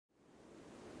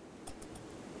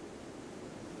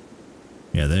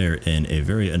Yeah, they're in a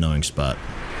very annoying spot.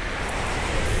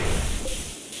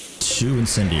 2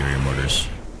 incendiary mortars.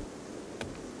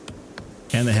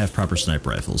 And they have proper sniper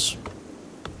rifles.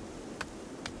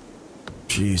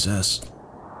 Jesus.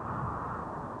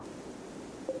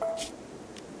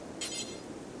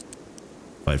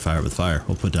 Fight fire with fire.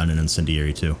 We'll put down an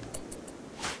incendiary too.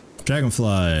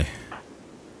 Dragonfly.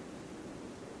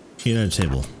 Eat at a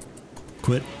table.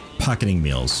 Quit pocketing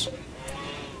meals.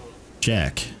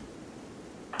 Jack.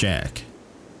 Jack.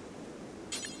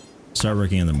 Start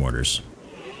working on the mortars.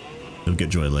 You'll get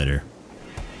joy later.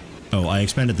 Oh, I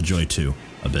expanded the joy too,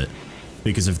 a bit.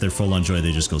 Because if they're full on joy,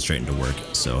 they just go straight into work.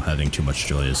 So having too much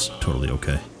joy is totally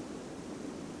okay.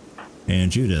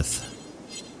 And Judith.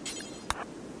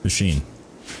 Machine.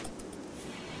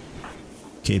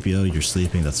 KPO, you're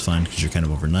sleeping, that's fine because you're kind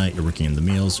of overnight. You're working on the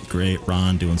meals. Great.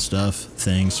 Ron doing stuff.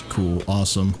 Things. Cool.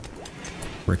 Awesome.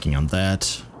 Working on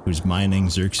that. Who's mining?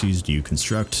 Xerxes, do you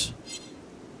construct?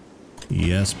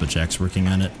 Yes, but Jack's working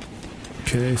on it.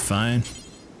 Okay, fine.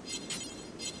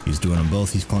 He's doing them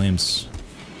both, he claims.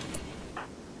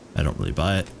 I don't really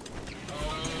buy it.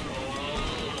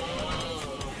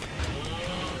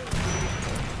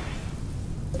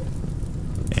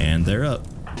 And they're up.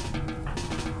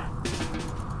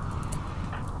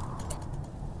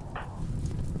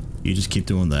 You just keep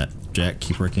doing that. Jack,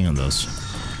 keep working on those.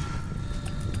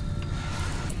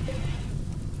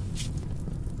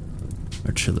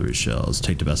 Artillery shells.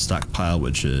 Take the best stockpile,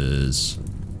 which is...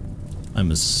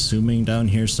 I'm assuming down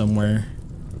here somewhere.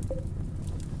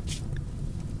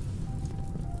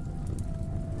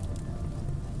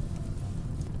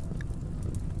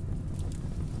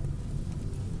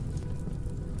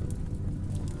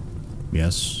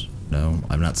 Yes. No.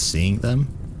 I'm not seeing them.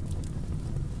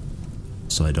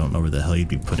 So I don't know where the hell you'd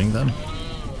be putting them.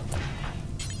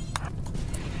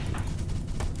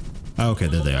 Oh, okay,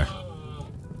 there they are.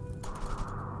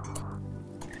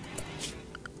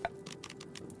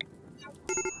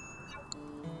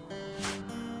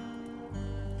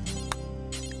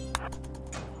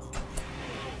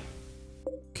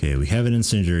 Okay, we have an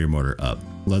incendiary mortar up.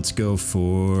 Let's go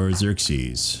for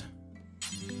Xerxes.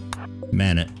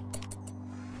 Man it.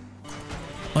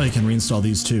 Oh, you can reinstall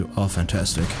these too. Oh,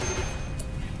 fantastic.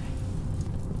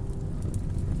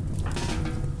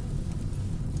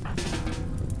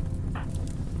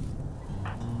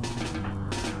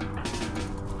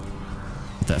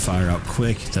 Get that fire out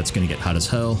quick. That's gonna get hot as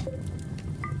hell.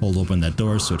 Hold open that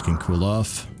door so it can cool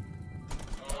off.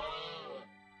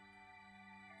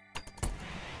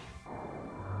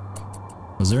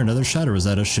 Was there another shot, or was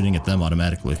that us shooting at them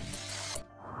automatically?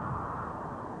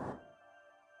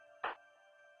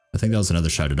 I think that was another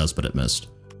shot at us, but it missed.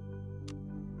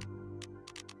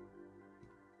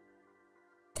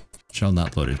 Shell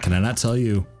not loaded. Can I not tell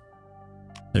you?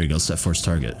 There you go, set force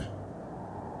target.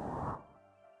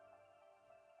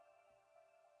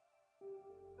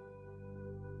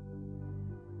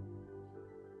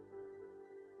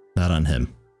 Not on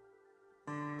him.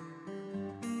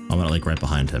 I'm gonna like right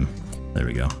behind him. There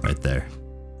we go, right there.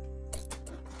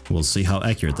 We'll see how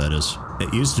accurate that is.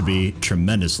 It used to be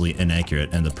tremendously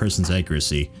inaccurate, and the person's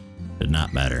accuracy did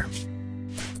not matter.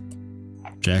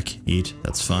 Jack, eat,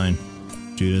 that's fine.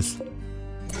 Judith,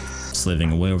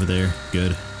 slaving away over there,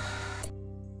 good.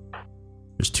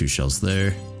 There's 2 shells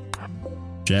there.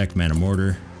 Jack, man a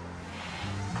mortar.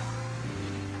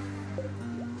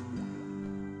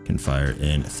 Can fire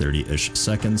in 30-ish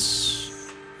seconds.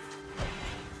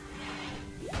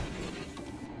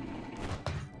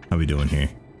 How we doing here?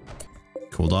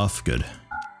 Cooled off? Good.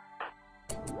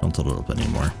 Don't total it up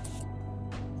anymore.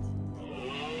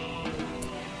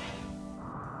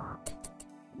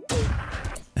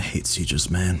 I hate sieges,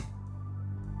 man.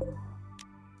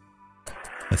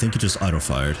 I think it just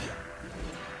auto-fired.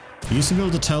 You used to be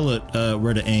able to tell it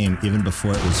where to aim even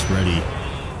before it was ready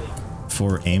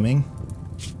for aiming.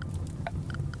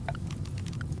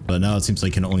 But now it seems like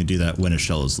you can only do that when a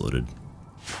shell is loaded.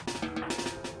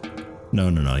 No,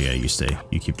 yeah, you stay.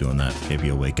 You keep doing that. Maybe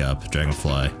you'll wake up.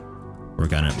 Dragonfly.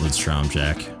 Work on it, Livestream,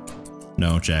 Jack.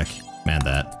 No, Jack. Man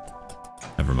that.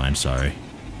 Never mind, sorry.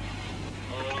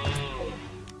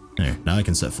 There, now I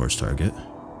can set force target.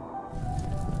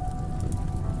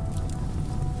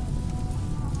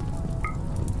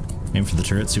 Aim for the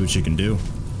turret, see what you can do.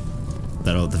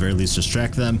 That'll at the very least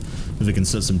distract them. If we can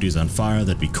set some dudes on fire,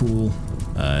 that'd be cool.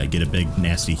 Get a big,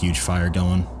 nasty, huge fire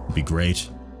going. Would be great.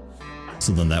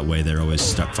 So then that way they're always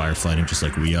stuck firefighting just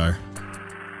like we are.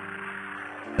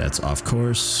 That's off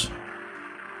course.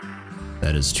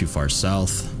 That is too far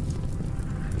south.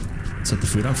 Set the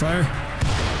food on fire?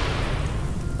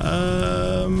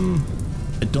 I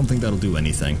don't think that'll do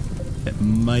anything. It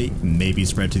might maybe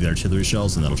spread to the artillery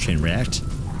shells and that'll chain react.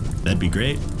 That'd be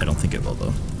great. I don't think it will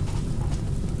though.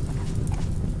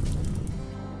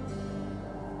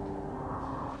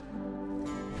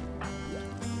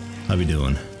 How we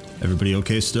doing? Everybody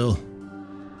okay still?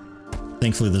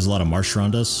 Thankfully there's a lot of marsh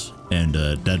around us and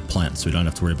dead plants, so we don't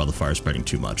have to worry about the fire spreading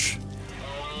too much.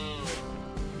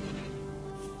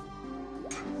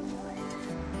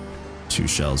 Two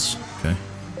shells, okay.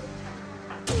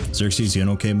 Xerxes, you in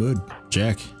okay mood?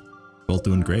 Jack, both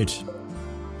doing great.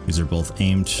 These are both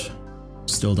aimed,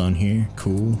 still down here,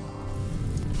 cool.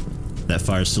 That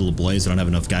fire's still ablaze, I don't have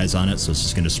enough guys on it, so it's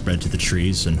just gonna spread to the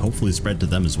trees and hopefully spread to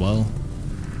them as well.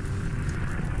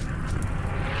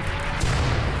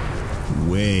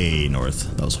 Way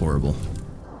north, that was horrible.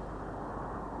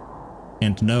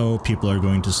 And no, people are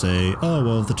going to say, oh,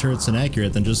 well, if the turret's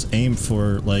inaccurate, then just aim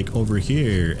for, like, over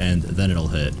here, and then it'll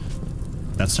hit.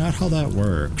 That's not how that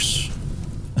works.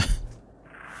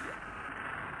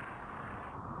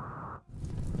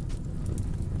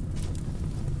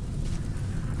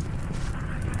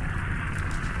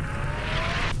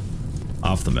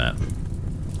 Off the map.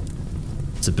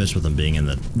 It's a bitch with them being in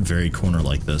the very corner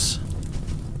like this.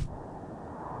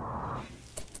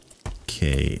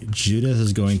 Okay, Judith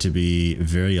is going to be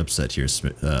very upset here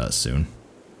soon.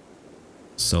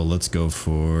 So let's go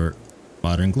for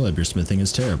modern glib. Your smithing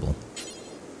is terrible.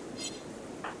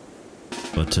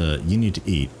 But you need to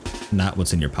eat, not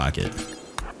what's in your pocket.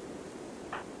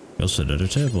 Go sit at a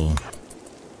table.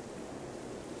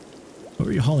 What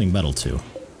were you hauling metal to?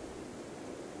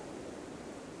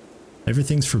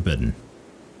 Everything's forbidden.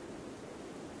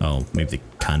 Oh, maybe the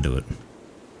conduit.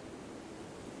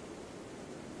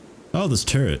 Oh, this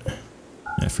turret.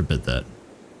 Yeah, forbid that.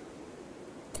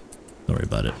 Don't worry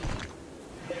about it.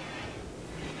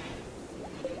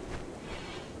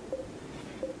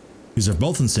 These are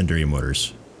both incendiary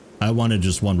mortars. I wanted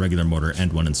just one regular mortar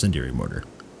and one incendiary mortar.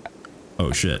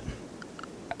 Oh shit.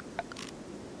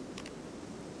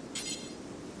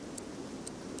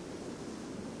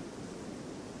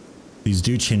 These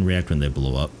do chain react when they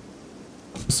blow up.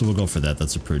 So we'll go for that.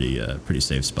 That's a pretty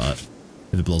safe spot.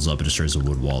 If it blows up, it destroys a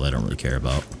wood wall I don't really care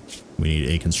about. We need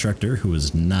a constructor who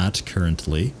is not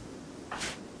currently.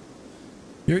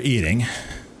 You're eating.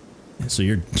 So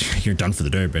you're done for the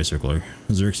day, basically.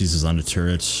 Xerxes is on a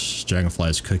turret. Dragonfly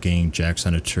is cooking. Jack's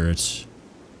on a turret.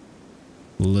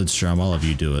 Livestream, all of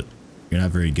you do it. You're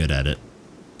not very good at it.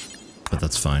 But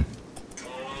that's fine.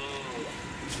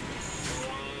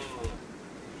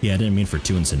 Yeah, I didn't mean for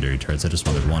 2 incendiary turrets. I just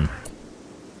wanted 1.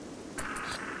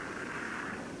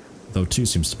 Though 2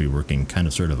 seems to be working kind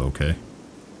of sort of okay.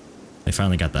 I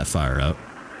finally got that fire out.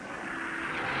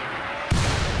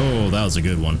 Oh, that was a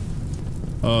good one.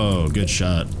 Oh, good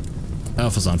shot.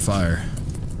 Alpha's on fire.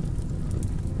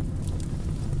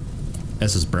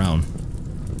 S is brown.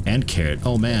 And carrot.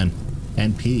 Oh man.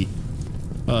 And Pete.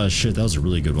 Oh shit, that was a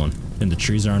really good one. And the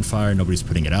trees are on fire. Nobody's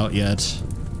putting it out yet.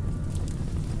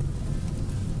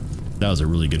 That was a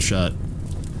really good shot.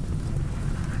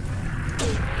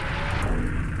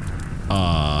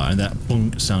 And that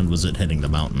boom sound was it hitting the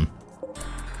mountain.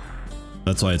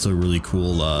 That's why it's a really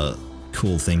cool,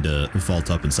 cool thing to vault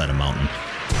up inside a mountain.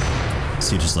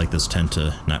 Sieges like this tend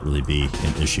to not really be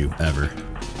an issue ever.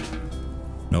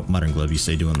 Nope, modern glove, you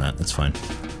stay doing that. That's fine.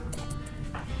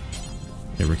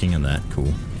 They're working on that.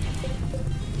 Cool.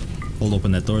 Hold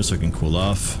open that door so it can cool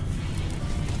off.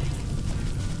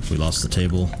 We lost the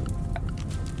table.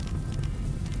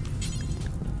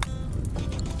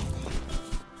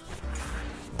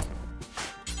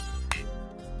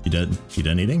 You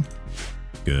done eating?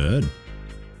 Good.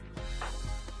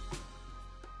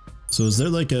 So is there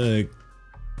like a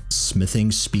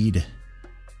smithing speed?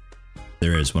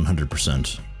 There is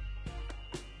 100%.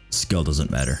 Skill doesn't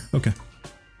matter. Okay.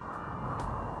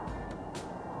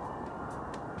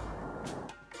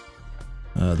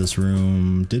 This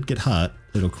room did get hot.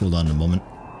 It'll cool down in a moment.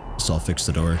 So I'll fix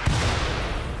the door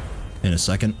in a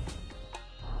second.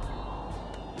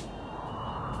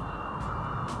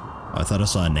 I thought I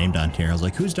saw a name down here. I was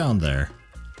like, who's down there?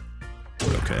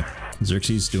 But okay.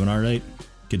 Xerxes doing alright.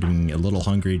 Getting a little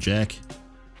hungry. Jack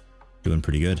doing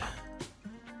pretty good.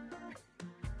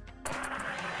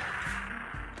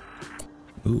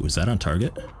 Ooh, is that on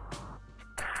target?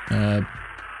 Damn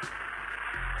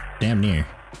near.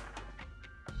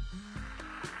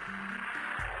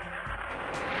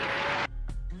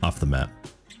 Off the map.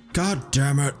 God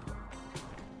damn it!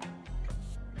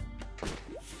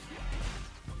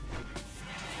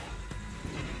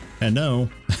 And no,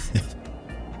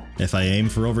 if I aim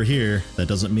for over here, that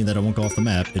doesn't mean that it won't go off the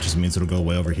map, it just means it'll go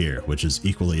way over here, which is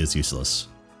equally as useless.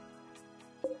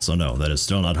 So no, that is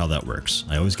still not how that works.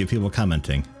 I always get people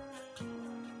commenting,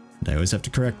 and I always have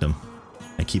to correct them.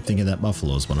 I keep thinking that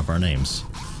buffalo is one of our names.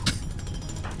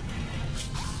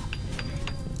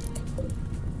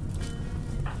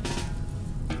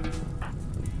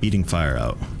 Beating fire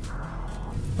out.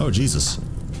 Oh, Jesus.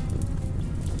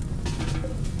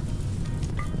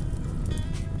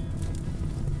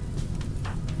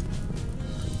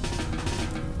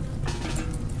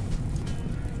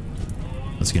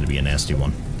 That's gonna be a nasty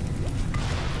one.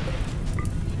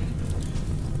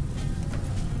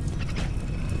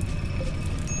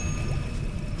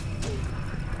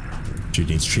 She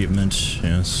needs treatment.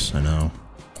 Yes, I know.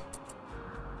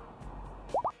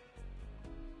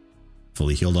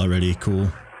 Fully healed already.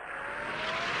 Cool.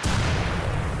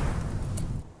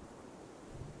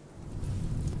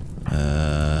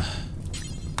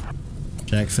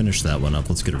 Jack, finish that one up.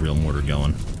 Let's get a real mortar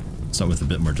going. Something with a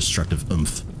bit more destructive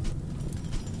oomph.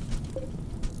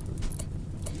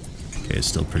 Okay, it's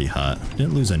still pretty hot.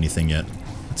 Didn't lose anything yet.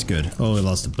 That's good. Oh, we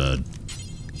lost a bed.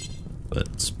 But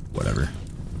it's whatever.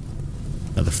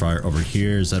 Another fire over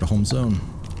here. Is that a home zone?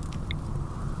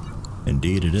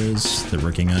 Indeed it is. They're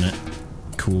working on it.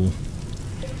 Cool.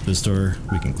 This door,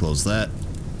 we can close that.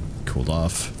 Cooled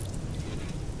off.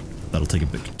 That'll take a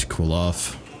bit to cool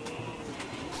off.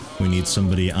 We need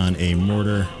somebody on a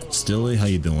mortar. Stilly, how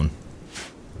you doing?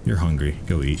 You're hungry.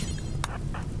 Go eat.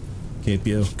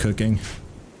 Capio, cooking.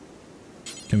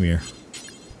 Come here.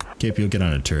 Capio, get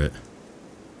on a turret.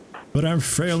 But I'm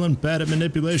frail and bad at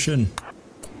manipulation.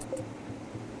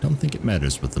 Don't think it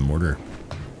matters with the mortar.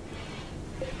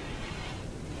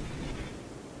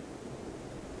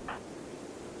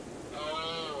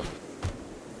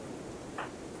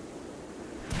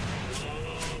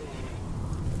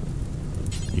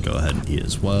 You go ahead and eat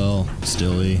as well.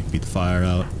 Stilly, beat the fire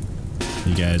out.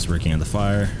 You guys working on the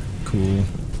fire. Cool.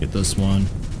 Get this one.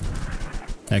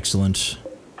 Excellent.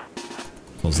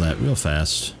 Close that real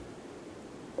fast.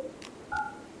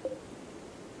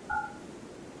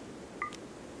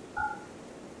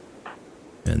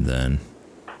 And then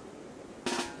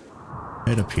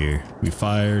head up here. We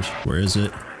fired. Where is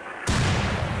it?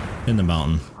 In the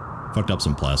mountain. Fucked up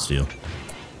some plasteel.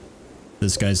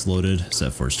 This guy's loaded.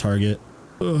 Set for his target.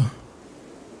 Ugh.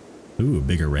 Ooh,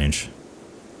 bigger range.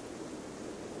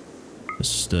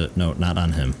 Just, no, not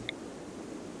on him.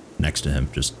 Next to him.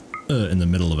 Just in the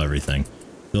middle of everything.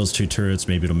 Those two turrets,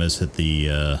 maybe it'll miss hit the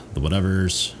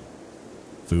whatevers.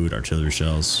 Food, artillery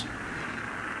shells.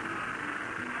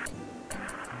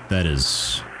 That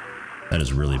is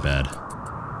really bad.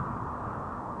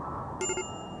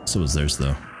 So was theirs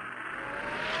though.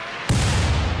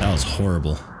 That was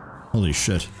horrible. Holy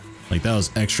shit. Like that was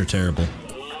extra terrible.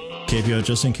 KPO,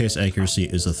 just in case accuracy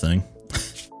is a thing.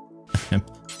 I'm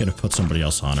gonna put somebody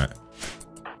else on it.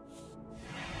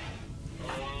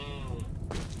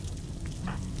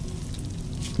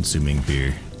 Consuming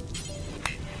beer.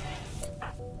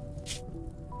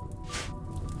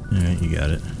 Alright, you got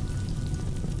it.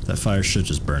 That fire should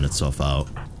just burn itself out.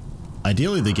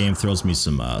 Ideally, the game throws me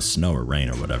some snow or rain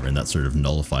or whatever, and that sort of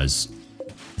nullifies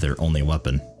their only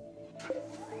weapon.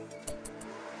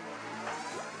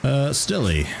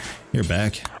 Stilly, you're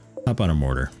back. Hop on a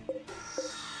mortar.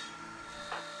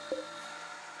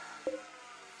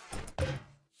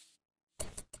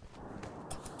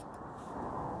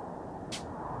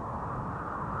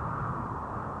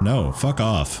 No, fuck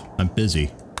off. I'm busy.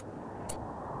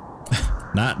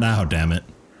 Not now, damn it.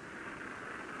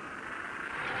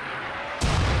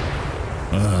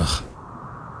 Ugh.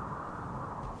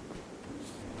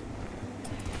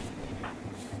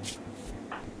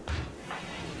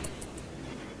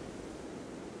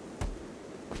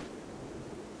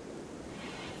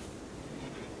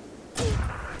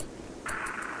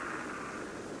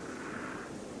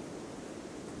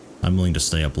 I'm willing to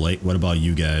stay up late. What about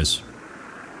you guys?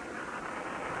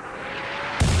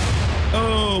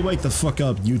 Oh, wake the fuck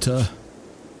up, Utah.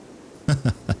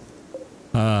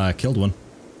 I killed one.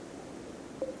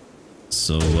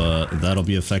 So, that'll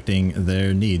be affecting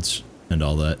their needs and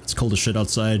all that. It's cold as shit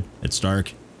outside. It's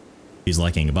dark. He's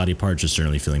lacking a body part, just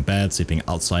generally feeling bad, sleeping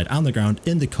outside on the ground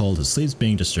in the cold. His sleeves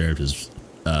being disturbed, his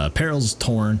apparel's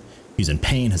torn. He's in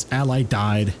pain. His ally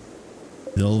died.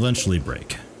 They'll eventually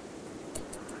break.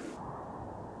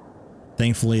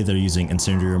 Thankfully, they're using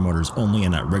incendiary mortars only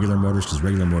and not regular mortars, because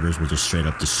regular mortars will just straight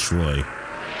up destroy.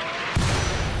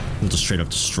 They'll just straight up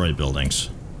destroy buildings.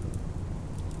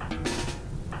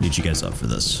 Need you guys up for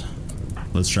this.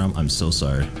 Livestream, I'm so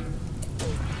sorry.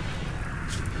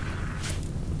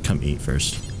 Come eat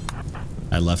first.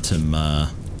 I left him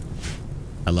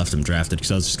drafted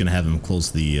because I was just gonna have him close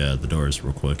the doors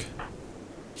real quick.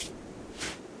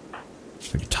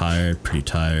 Pretty tired, pretty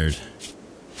tired.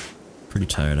 Pretty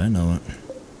tired, I know it.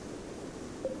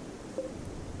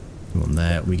 Doing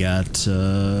that, we got,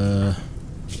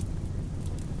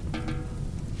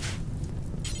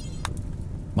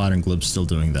 Modern Glib's still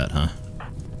doing that, huh?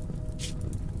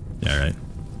 Yeah, right.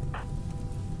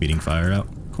 Beating fire out?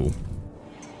 Cool.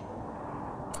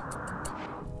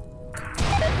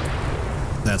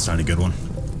 That's not a good one.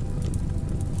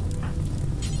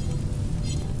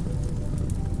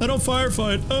 I don't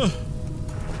firefight. Ugh.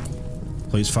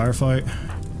 Please firefight.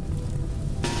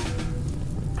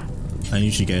 I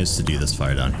need you guys to do this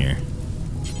fire down here.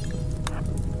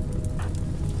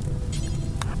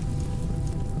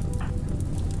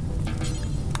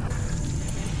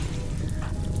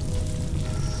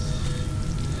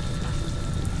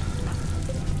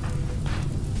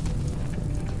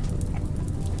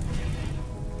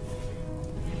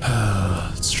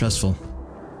 It's stressful.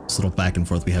 This little back and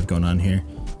forth we have going on here.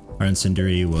 Our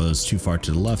incendiary was too far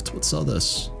to the left. What's all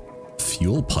this?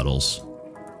 Fuel puddles.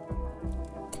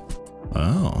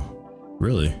 Oh,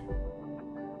 really?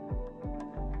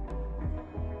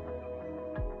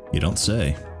 You don't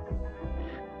say.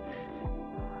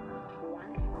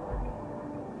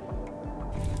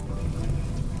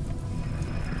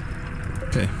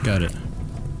 Okay, got it.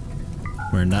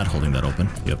 We're not holding that open.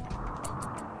 Yep.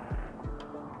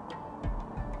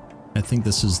 I think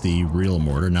this is the real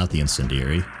mortar, not the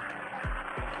incendiary.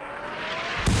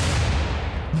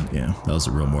 Yeah, that was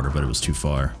a real mortar, but it was too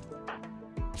far.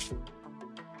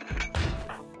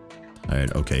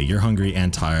 Alright, okay, you're hungry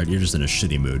and tired. You're just in a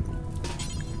shitty mood.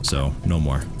 So, no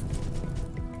more.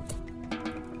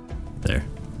 There.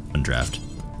 Undraft.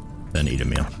 Then eat a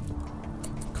meal.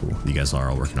 Cool. You guys are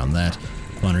all working on that.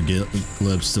 Honor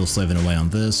Glib still slaving away on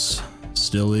this.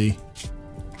 Stilly.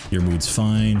 Your mood's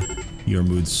fine. Your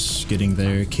mood's getting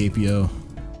there. Capio.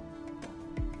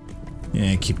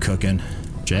 Yeah, keep cooking.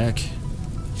 Jack.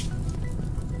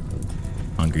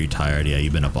 Hungry, tired. Yeah,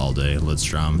 you've been up all day.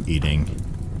 Livestream, eating.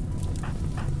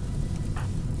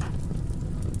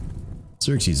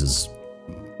 Xerxes is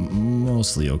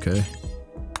mostly okay.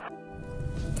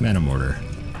 Mana Mortar.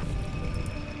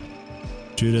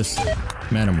 Judith,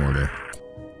 Mana Mortar.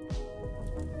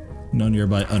 No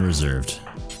nearby unreserved.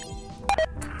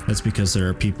 That's because there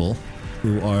are people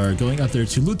who are going out there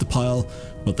to loot the pile,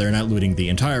 but they're not looting the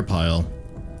entire pile.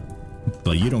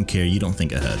 But you don't care, you don't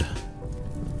think ahead.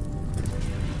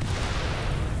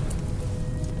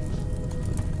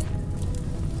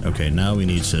 Okay, now we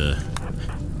need to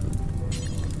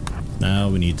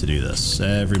do this.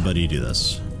 Everybody do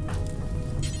this.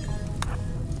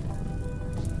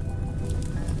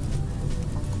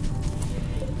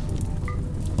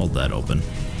 Hold that open.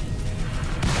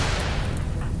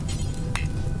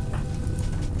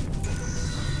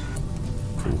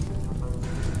 Cool.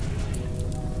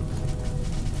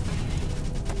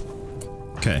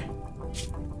 Okay.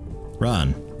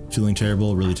 Ron, feeling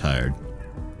terrible, really tired.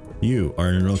 You are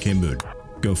in an okay mood.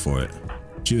 Go for it.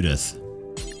 Judith.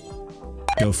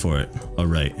 Go for it.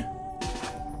 Alright.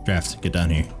 Draft, get down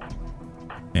here.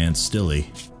 And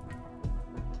Stilly.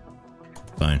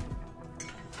 Fine.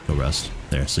 Go rest.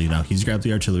 There, so now he's grabbed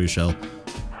the artillery shell.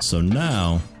 So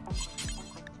now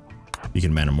you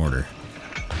can man a mortar.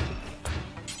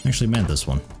 Actually man this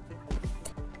one.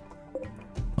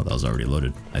 Oh, that was already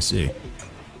loaded. I see.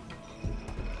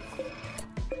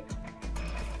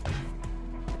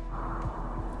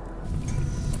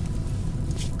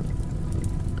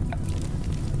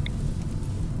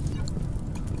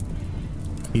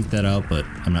 Eat that out, but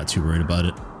I'm not too worried about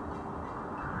it.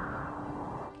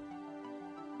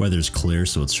 Weather's clear,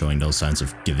 so it's showing no signs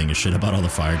of giving a shit about all the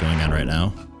fire going on right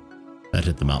now. That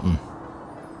hit the mountain.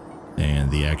 And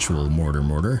the actual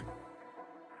mortar.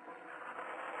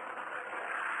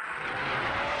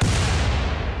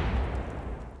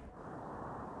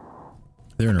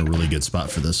 They're in a really good spot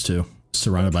for this too.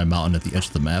 Surrounded by mountain at the edge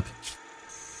of the map.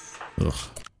 Ugh.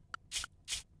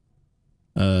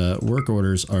 Work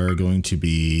orders are going to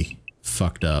be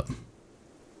fucked up.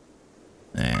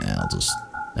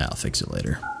 I'll fix it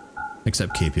later.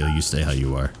 Except KPO, you stay how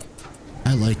you are.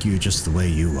 I like you just the way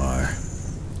you are.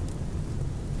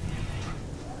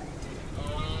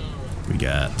 We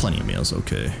got plenty of meals,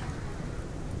 okay.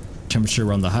 Temperature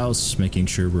around the house, making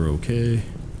sure we're okay.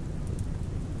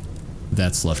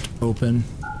 That's left open.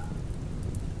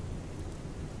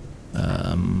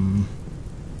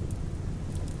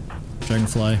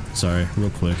 Dragonfly, sorry, real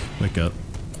quick, wake up.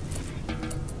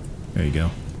 There you go.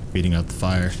 Beating out the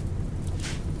fire.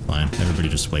 Fine, everybody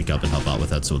just wake up and help out with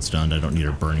that so it's done. I don't need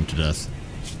her burning to death.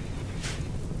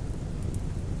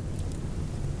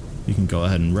 You can go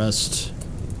ahead and rest.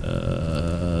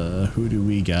 Who do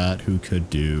we got who could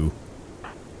do?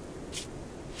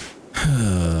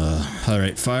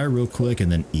 Alright, fire real quick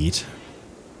and then eat.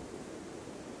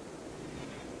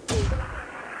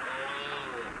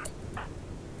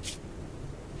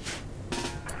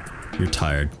 You're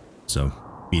tired, so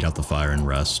beat out the fire and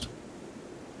rest.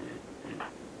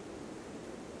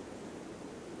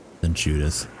 Then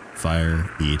Judith. Fire,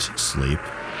 eat, sleep.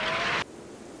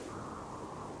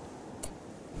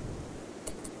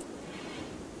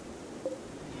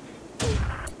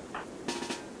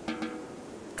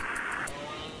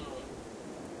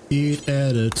 Eat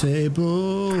at a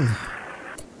table.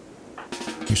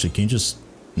 Actually, can you just...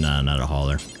 Nah, not a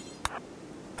hauler.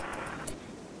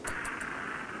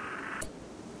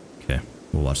 Okay,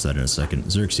 we'll watch that in a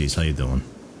second. Xerxes, how you doing?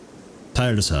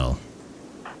 Tired as hell.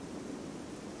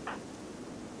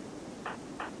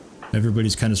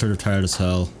 Everybody's kind of sort of tired as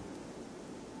hell.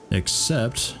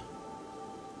 Except...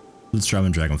 Livestream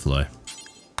and Dragonfly.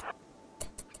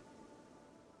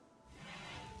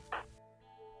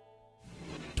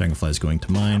 Dragonfly's going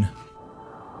to mine.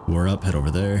 We're up, head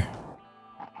over there.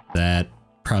 That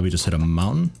probably just hit a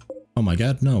mountain. Oh my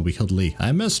god, no, we killed Lee.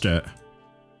 I missed it.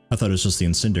 I thought it was just the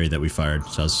incendiary that we fired,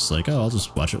 so I was just like, oh, I'll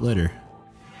just watch it later.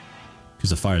 Because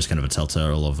the fire is kind of a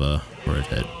telltale of where it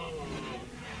hit.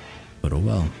 But oh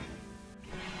well.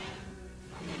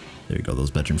 There you go,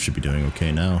 those bedrooms should be doing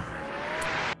okay now.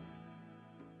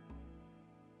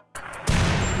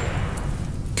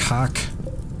 Cock.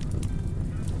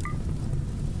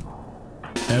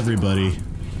 Everybody.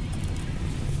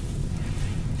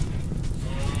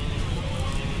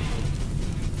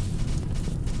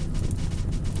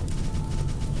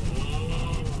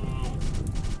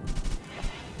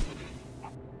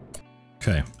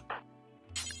 Okay.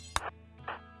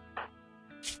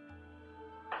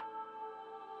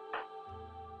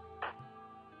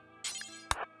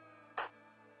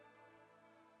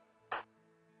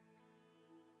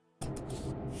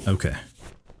 Okay.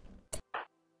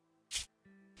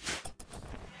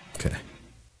 Okay.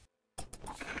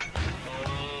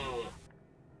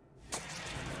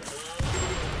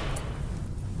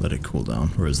 Let it cool down.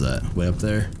 Where is that? Way up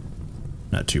there?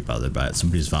 Not too bothered by it.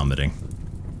 Somebody's vomiting.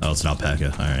 Oh, it's an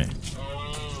alpaca. Alright.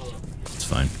 It's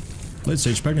fine. Late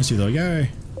stage pregnancy though.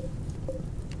 Yay!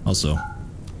 Also,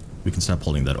 we can stop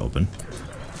holding that open.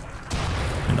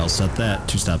 And I'll set that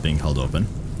to stop being held open.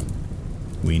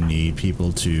 We need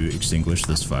people to extinguish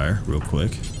this fire real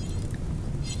quick.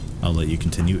 I'll let you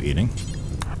continue eating.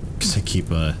 Because I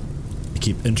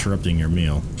keep interrupting your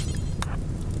meal.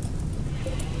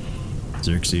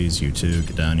 Xerxes, you too,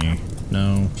 get down here.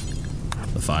 No.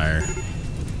 The fire.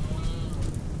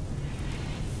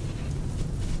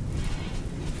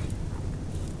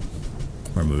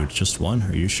 Or mood, just one?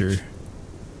 Are you sure?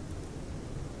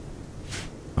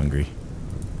 Hungry.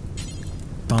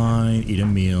 Fine, eat a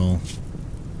meal.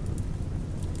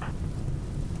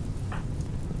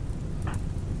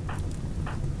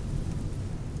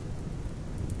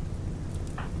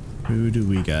 Who do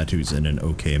we got who's in an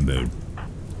okay mood?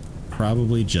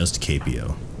 Probably just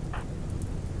KPO.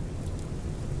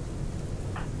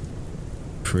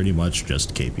 Pretty much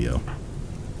just KPO.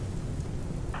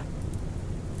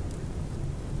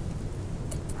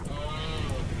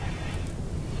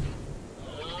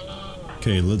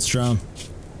 Okay, Livestream.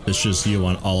 It's just you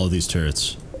on all of these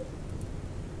turrets.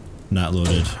 Not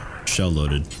loaded. Shell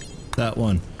loaded. That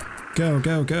one. Go,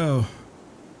 go, go.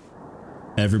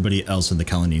 Everybody else in the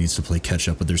colony needs to play catch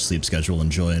up with their sleep schedule and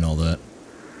joy and all that.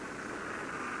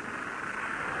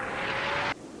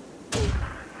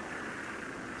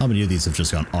 How many of these have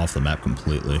just gone off the map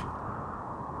completely?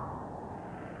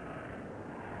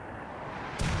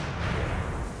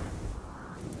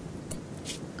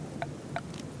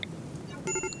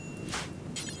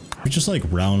 We just like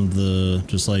round the,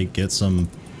 just like get some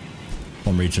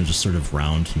home region, just sort of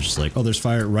round and just like, oh, there's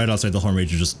fire right outside the home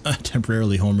region, just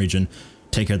temporarily home region,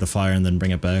 take care of the fire and then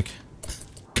bring it back.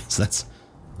 Cause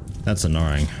that's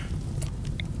annoying.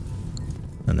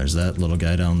 And there's that little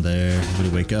guy down there.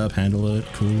 Everybody wake up, handle it,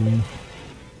 cool.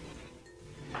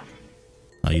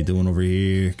 How you doing over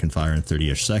here? Can fire in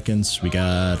 30-ish seconds. We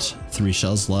got 3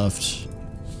 shells left.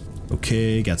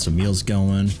 Okay, got some meals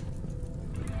going.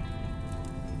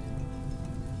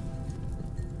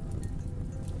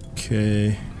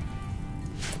 Okay.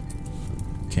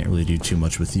 Can't really do too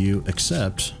much with you,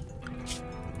 except...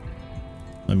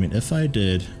 I mean, if I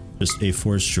did just a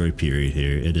forced joy period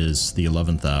here, it is the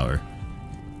 11th hour.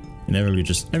 And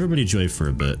everybody joy for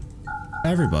a bit.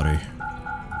 Everybody.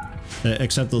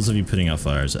 Except those of you putting out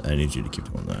fires, I need you to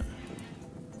keep doing that.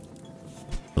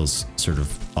 Those sort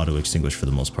of auto-extinguish for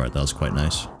the most part, that was quite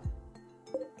nice.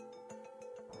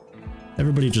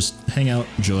 Everybody just hang out,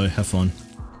 enjoy, have fun.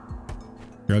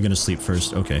 You're all gonna sleep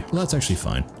first. Okay, well that's actually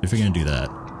fine, if you're gonna do that.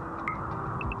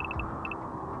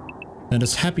 And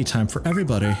it's happy time for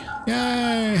everybody.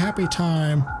 Yay, happy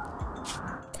time.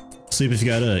 Sleep if you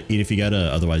gotta, eat if you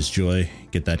gotta, otherwise joy,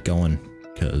 get that going.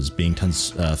 Because being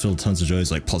filled with tons of joy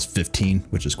is like plus 15,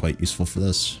 which is quite useful for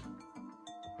this.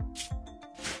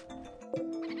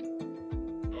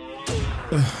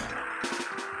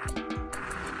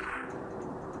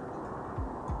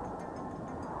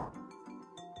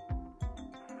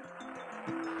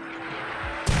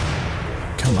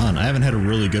 Come on, I haven't had a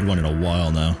really good one in a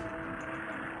while now.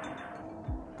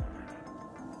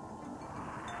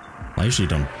 I usually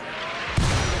don't.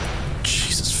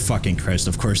 Jesus fucking Christ,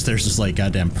 of course theirs is like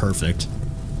goddamn perfect.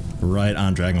 Right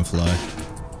on Dragonfly.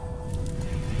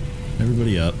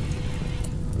 Everybody up.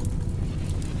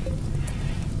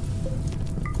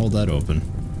 Hold that open.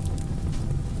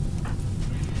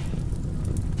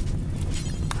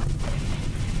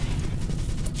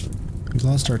 We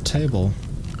lost our table.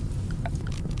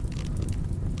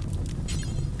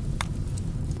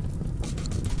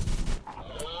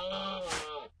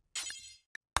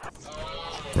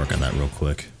 Work on that real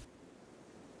quick.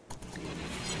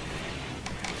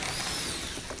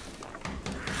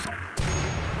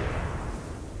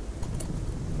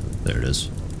 There it is.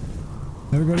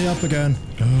 Everybody up again.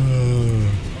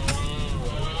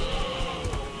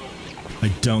 I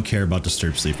don't care about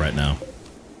disturbed sleep right now.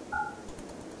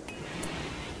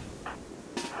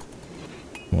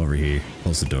 Come over here.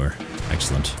 Close the door.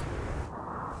 Excellent.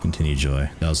 Continue joy.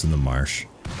 That was in the marsh.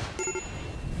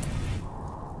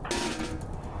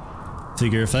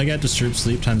 Figure if I got disturbed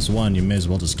sleep times 1, you may as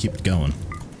well just keep it going.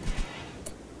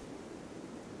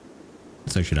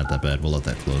 It's actually not that bad. We'll let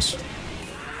that close.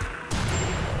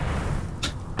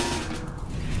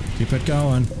 Keep it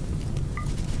going.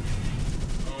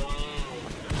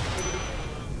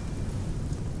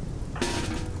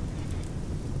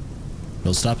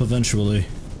 It'll stop eventually.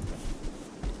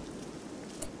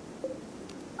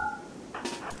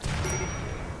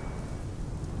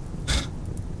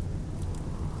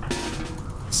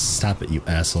 Stop it, you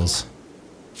assholes.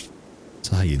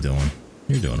 So how you doing?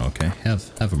 You're doing okay.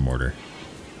 Have a mortar.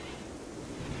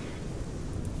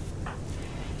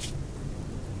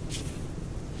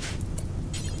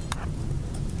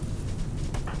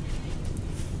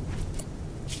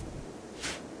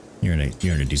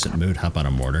 You're in a decent mood. Hop on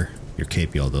a mortar. You're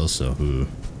KPL though, so who?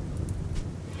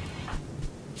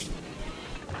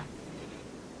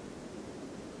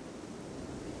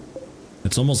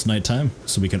 It's almost nighttime,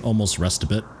 so we can almost rest a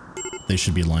bit. They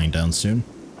should be lying down soon.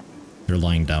 They're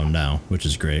lying down now, which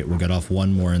is great. We'll get off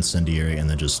one more incendiary and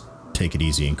then just take it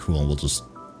easy and cool, and we'll just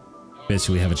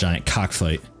basically have a giant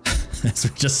cockfight as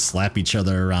we just slap each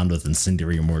other around with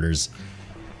incendiary mortars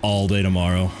all day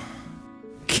tomorrow.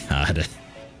 God.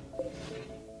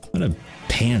 What a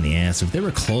pain in the ass. If they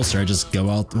were closer, I'd just go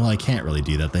out. Well, I can't really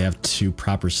do that. They have 2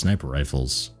 proper sniper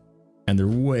rifles. And they're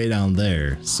way down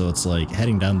there. So it's like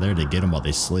heading down there to get them while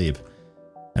they sleep.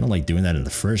 I don't like doing that in the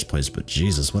first place, but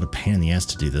Jesus, what a pain in the ass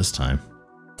to do this time.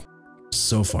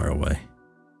 So far away.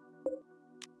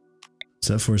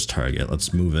 Z4's target.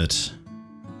 Let's move it.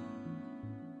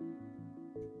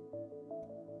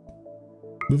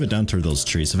 Move it down toward those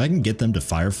trees. If I can get them to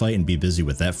firefight and be busy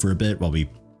with that for a bit while we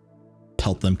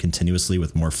pelt them continuously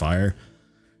with more fire,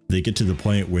 they get to the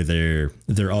point where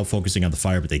they're all focusing on the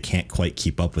fire, but they can't quite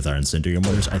keep up with our incendiary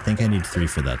mortars. I think I need 3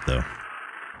 for that though.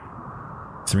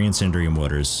 3 incendiary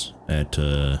mortars at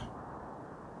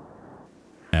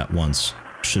once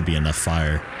should be enough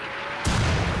fire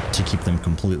to keep them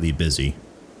completely busy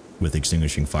with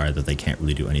extinguishing fire that they can't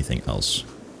really do anything else.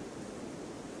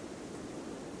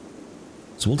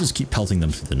 So we'll just keep pelting them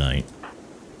through the night.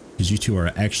 Because you two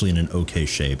are actually in an okay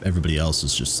shape. Everybody else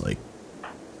is just like,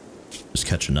 just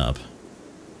catching up.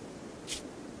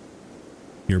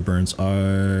 Your burns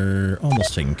are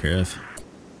almost taken care of.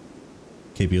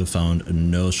 KPO found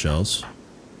no shells.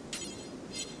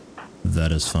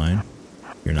 That is fine.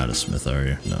 You're not a smith, are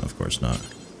you? No, of course not.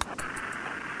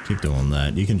 Keep doing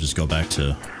that. You can just go back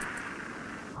to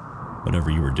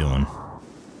whatever you were doing.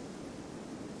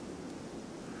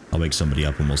 I'll wake somebody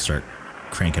up and we'll start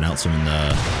cranking out some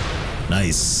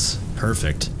nice.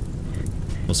 Perfect.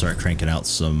 We'll start cranking out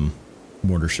some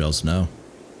mortar shells now.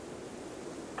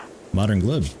 Modern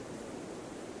glib.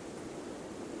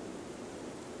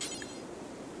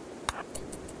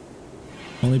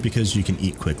 Only because you can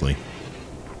eat quickly.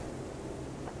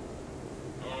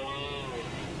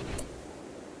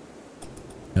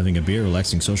 Having a beer,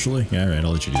 relaxing socially? Yeah, alright,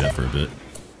 I'll let you do that for a bit.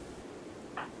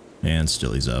 And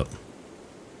still he's out.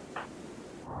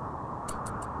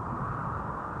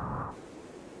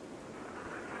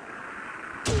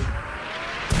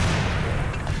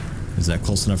 Is that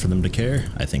close enough for them to care?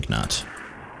 I think not.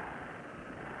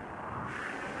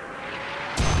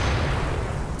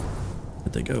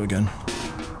 Where'd they go again?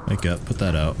 Wake up, put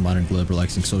that out. Modern glib,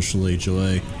 relaxing socially,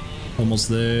 joy. Almost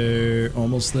there,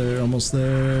 almost there, almost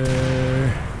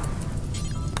there.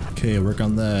 Okay, work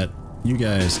on that. You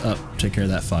guys, up, take care of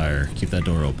that fire. Keep that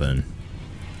door open.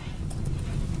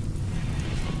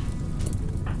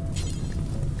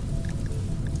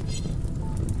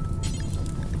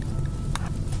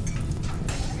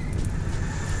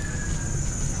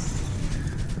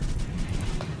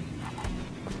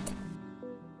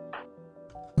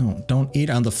 No, don't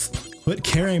eat on the quit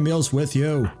carrying meals with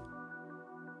you.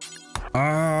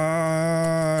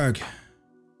 Arg!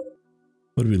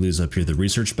 What did we lose up here? The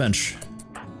research bench.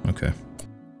 Okay.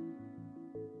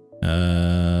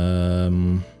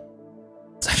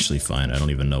 It's actually fine. I don't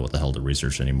even know what the hell to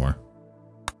research anymore.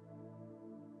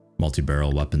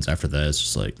 Multi-barrel weapons. After that, it's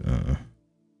just like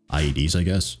IEDs, I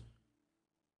guess.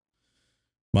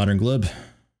 Modern glib.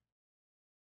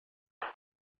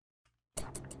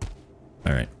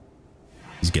 All right.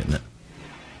 He's getting it.